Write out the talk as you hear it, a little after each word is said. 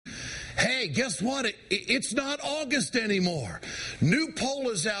Hey, guess what? It's not August anymore. New poll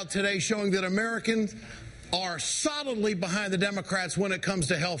is out today showing that Americans are solidly behind the Democrats when it comes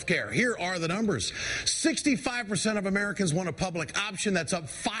to health care. Here are the numbers. 65% of Americans want a public option. That's up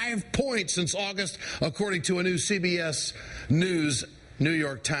 5 points since August, according to a new CBS News New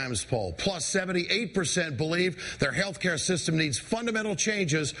York Times poll. Plus 78% believe their health care system needs fundamental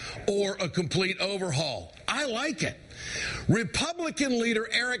changes or a complete overhaul. I like it. Republican leader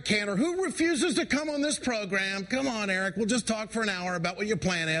Eric Cantor, who refuses to come on this program. Come on, Eric, we'll just talk for an hour about what your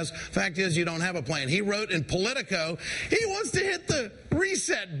plan is. Fact is, you don't have a plan. He wrote in Politico, he wants to hit the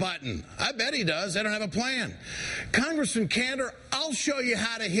reset button. I bet he does. They don't have a plan. Congressman Cantor, I'll show you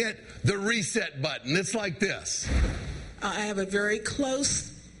how to hit the reset button. It's like this. I have a very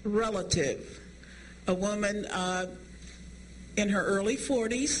close relative, a woman in her early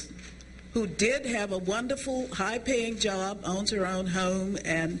 40s, who did have a wonderful, high-paying job, owns her own home,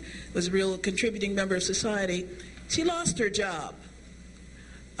 and was a real contributing member of society. She lost her job.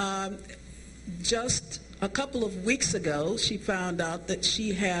 Just a couple of weeks ago, she found out that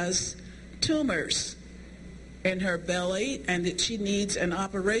she has tumors in her belly and that she needs an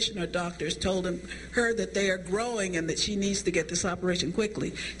operation. Her doctors told her that they are growing and that she needs to get this operation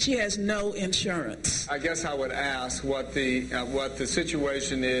quickly. She has no insurance. I guess I would ask what the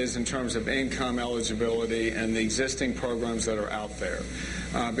situation is in terms of income eligibility and the existing programs that are out there.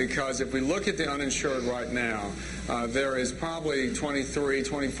 Because if we look at the uninsured right now, there is probably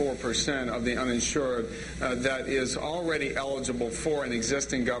 24% of the uninsured that is already eligible for an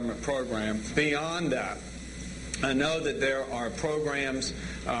existing government program. Beyond that, I know that there are programs,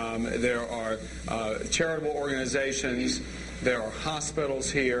 there are charitable organizations, there are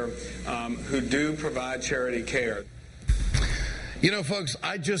hospitals here who do provide charity care. You know, folks,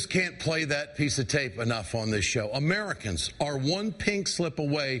 I just can't play that piece of tape enough on this show. Americans are one pink slip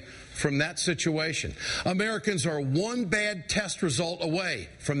away from that situation. Americans are one bad test result away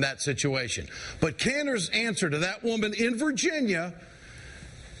from that situation. But Cantor's answer to that woman in Virginia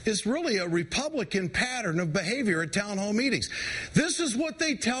is really a Republican pattern of behavior at town hall meetings. This is what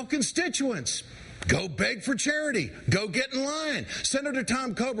they tell constituents. Go beg for charity. Go get in line. Senator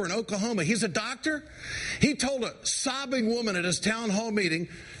Tom Coburn in Oklahoma, he's a doctor. He told a sobbing woman at his town hall meeting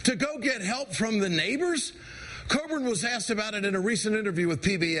to go get help from the neighbors. Coburn was asked about it in a recent interview with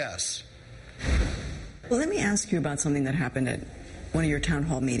PBS. Well, let me ask you about something that happened at one of your town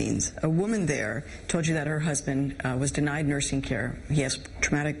hall meetings. A woman there told you that her husband was denied nursing care. He has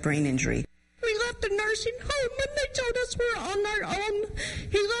traumatic brain injury. We left the nursing home and they told us we're on our own.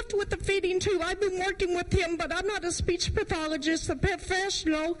 He left with the feeding tube. I've been working with him, but I'm not a speech pathologist, a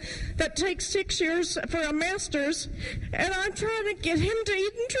professional that takes 6 years for a master's, and I'm trying to get him to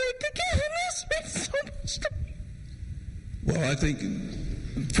eat and drink again, and this means so much to me. Well, I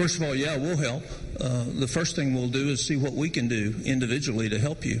think, first of all, yeah, we'll help. The first thing we'll do is see what we can do individually to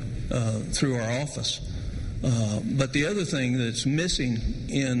help you through our office. But the other thing that's missing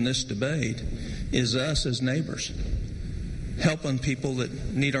in this debate is us as neighbors helping people that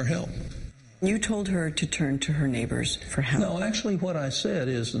need our help. You told her to turn to her neighbors for help. No, actually what I said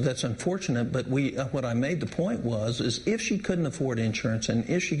is that's unfortunate, but what I made the point is if she couldn't afford insurance and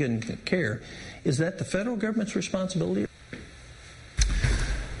if she couldn't get care, is that the federal government's responsibility?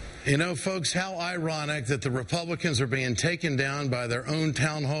 You know, folks, how ironic that the Republicans are being taken down by their own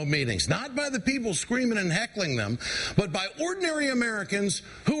town hall meetings. Not by the people screaming and heckling them, but by ordinary Americans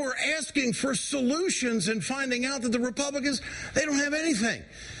who are asking for solutions and finding out that the Republicans, they don't have anything.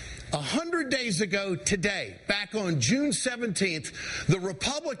 100 days ago today, back on June 17th, the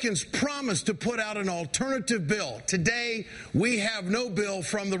Republicans promised to put out an alternative bill. Today, we have no bill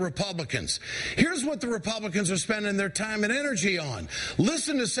from the Republicans. Here's what the Republicans are spending their time and energy on.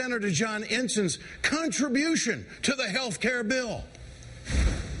 Listen to Senator John Ensign's contribution to the health care bill.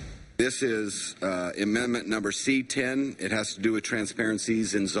 This is amendment number C10. It has to do with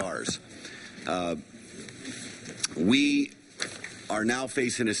transparencies in czars. We are now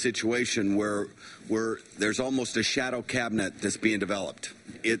facing a situation where there's almost a shadow cabinet that's being developed.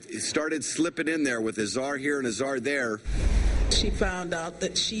 It started slipping in there with a czar here and a czar there. She found out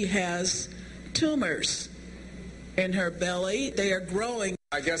that she has tumors in her belly. They are growing.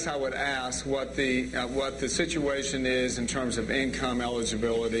 I guess I would ask what the situation is in terms of income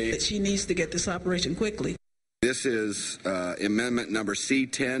eligibility. She needs to get this operation quickly. This is amendment number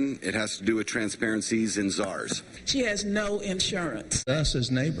C10. It has to do with transparencies in czars. She has no insurance. Us as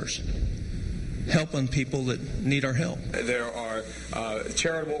neighbors helping people that need our help. There are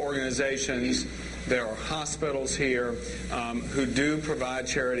charitable organizations, there are hospitals here who do provide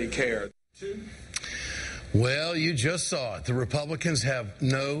charity care. Well, you just saw it. The Republicans have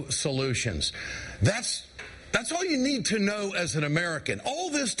no solutions. That's all you need to know as an American. All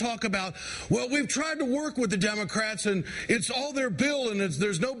this talk about, well, we've tried to work with the Democrats and it's all their bill and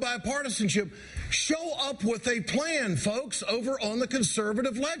there's no bipartisanship. Show up with a plan, folks, over on the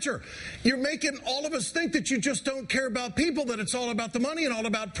conservative ledger. You're making all of us think that you just don't care about people, that it's all about the money and all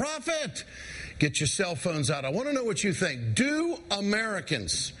about profit. Get your cell phones out. I want to know what you think. Do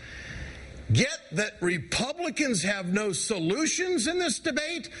Americans get that Republicans have no solutions in this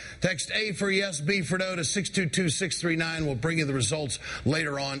debate? Text A for yes, B for no to 622-639. We'll bring you the results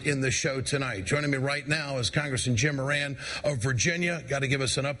later on in the show tonight. Joining me right now is Congressman Jim Moran of Virginia. Got to give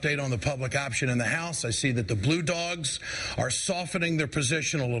us an update on the public option in the House. I see that the Blue Dogs are softening their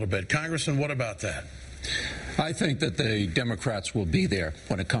position a little bit. Congressman, what about that? I think that the Democrats will be there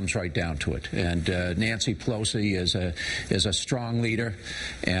when it comes right down to it. And Nancy Pelosi is a strong leader,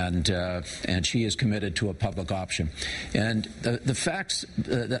 and she is committed to a public option. And the facts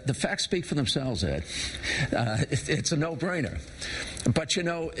speak for themselves, Ed. It's a no-brainer. But you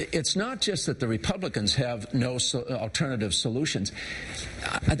know, it's not just that the Republicans have no alternative solutions;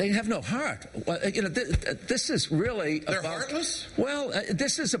 they have no heart. You know, this is really they're heartless. Well,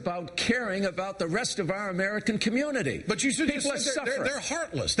 this is about caring about the rest of our American community. But you should people just say they're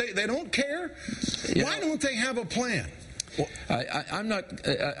heartless. They don't care. Why don't they have a plan? Well,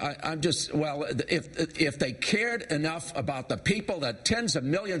 I'm just, well, if they cared enough about the people, that tens of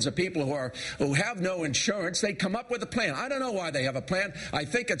millions of people who have no insurance, they'd come up with a plan. I don't know why they have a plan. I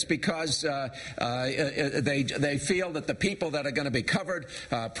think it's because they feel that the people that are going to be covered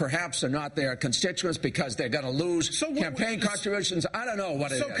perhaps are not their constituents because they're going to lose campaign contributions. I don't know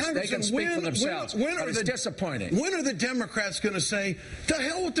what it is. They can speak for themselves. But it's disappointing. When are the Democrats going to say, to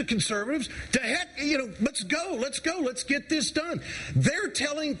hell with the conservatives? To heck, let's go. Let's get this done. They're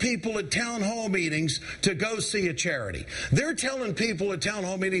telling people at town hall meetings to go see a charity. They're telling people at town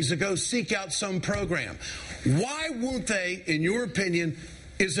hall meetings to go seek out some program. Why won't they, in your opinion,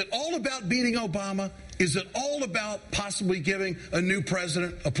 is it all about beating Obama? Is it all about possibly giving a new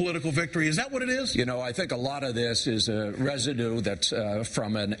president a political victory? Is that what it is? You know, I think a lot of this is a residue that's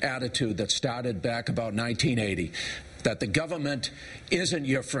from an attitude that started back about 1980. That the government isn't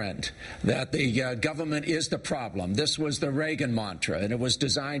your friend, that the government is the problem. This was the Reagan mantra, and it was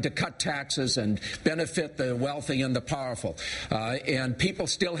designed to cut taxes and benefit the wealthy and the powerful. And people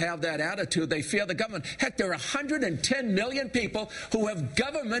still have that attitude. They fear the government. Heck, there are 110 million people who have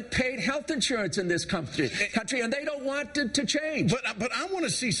government-paid health insurance in this country, and they don't want it to change. But I want to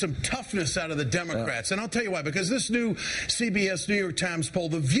see some toughness out of the Democrats, and I'll tell you why. Because this new CBS New York Times poll,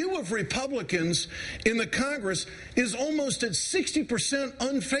 the view of Republicans in the Congress is almost at 60%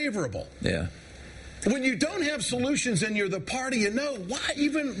 unfavorable. Yeah. When you don't have solutions and you're the party you know, why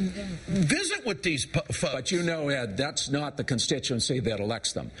even visit with these folks? But you know, Ed, that's not the constituency that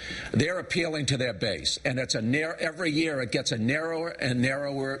elects them. They're appealing to their base, and it's every year it gets a narrower and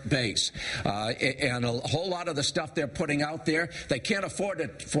narrower base. And a whole lot of the stuff they're putting out there, they can't afford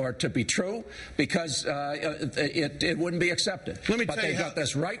it for it to be true because it wouldn't be accepted. But they've got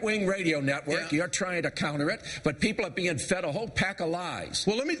this right-wing radio network. Yeah. You're trying to counter it, but people are being fed a whole pack of lies.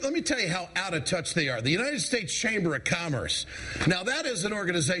 Well, let me tell you how out of touch they are. The United States Chamber of Commerce. Now, that is an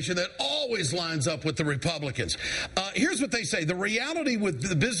organization that always lines up with the Republicans. Here's what they say. The reality with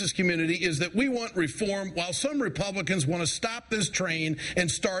the business community is that we want reform while some Republicans want to stop this train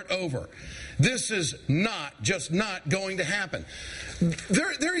and start over. This is not going to happen.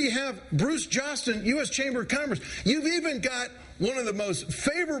 There you have Bruce Johnston, U.S. Chamber of Commerce. You've even got one of the most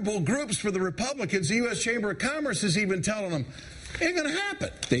favorable groups for the Republicans, the U.S. Chamber of Commerce, is even telling them, ain't going to happen.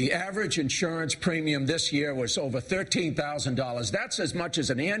 The average insurance premium this year was over $13,000. That's as much as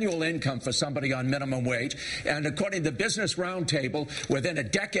an annual income for somebody on minimum wage. And according to Business Roundtable, within a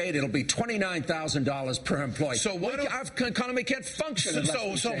decade, it'll be $29,000 per employee. So our economy can't function.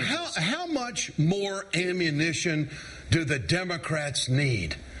 So how much more ammunition do the Democrats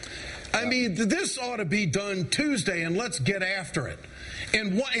need? I mean, this ought to be done Tuesday, and let's get after it.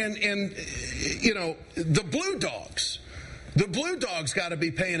 And you know, the Blue Dogs. The Blue Dogs got to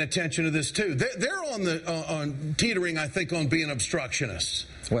be paying attention to this too. They're on teetering, I think, on being obstructionists.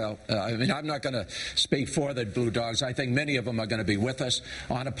 Well, I mean, I'm not going to speak for the Blue Dogs. I think many of them are going to be with us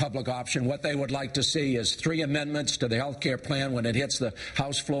on a public option. What they would like to see is 3 amendments to the health care plan when it hits the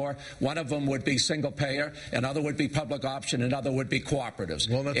House floor. One of them would be single payer, another would be public option, another would be cooperatives.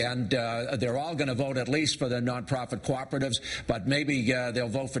 Well, and they're all going to vote at least for the nonprofit cooperatives, but maybe they'll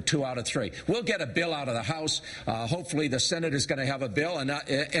vote for 2 out of 3. We'll get a bill out of the House. Hopefully the Senate is going to have a bill,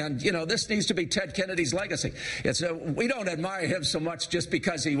 and you know, this needs to be Ted Kennedy's legacy. We don't admire him so much just because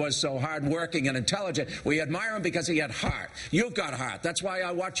because he was so hardworking and intelligent. We admire him because he had heart. You've got heart. That's why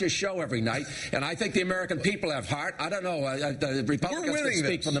I watch your show every night, and I think the American people have heart. I don't know. The Republicans can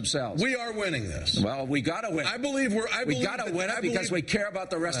speak for themselves. We are winning this. Well, we got to win. We got to win it because we care about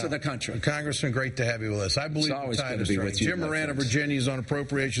the rest of the country. Congressman, great to have you with us. I believe it's always the tide good is to be right. with you, Jim Moran of Virginia is on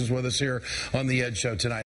appropriations with us here on the Ed Show tonight.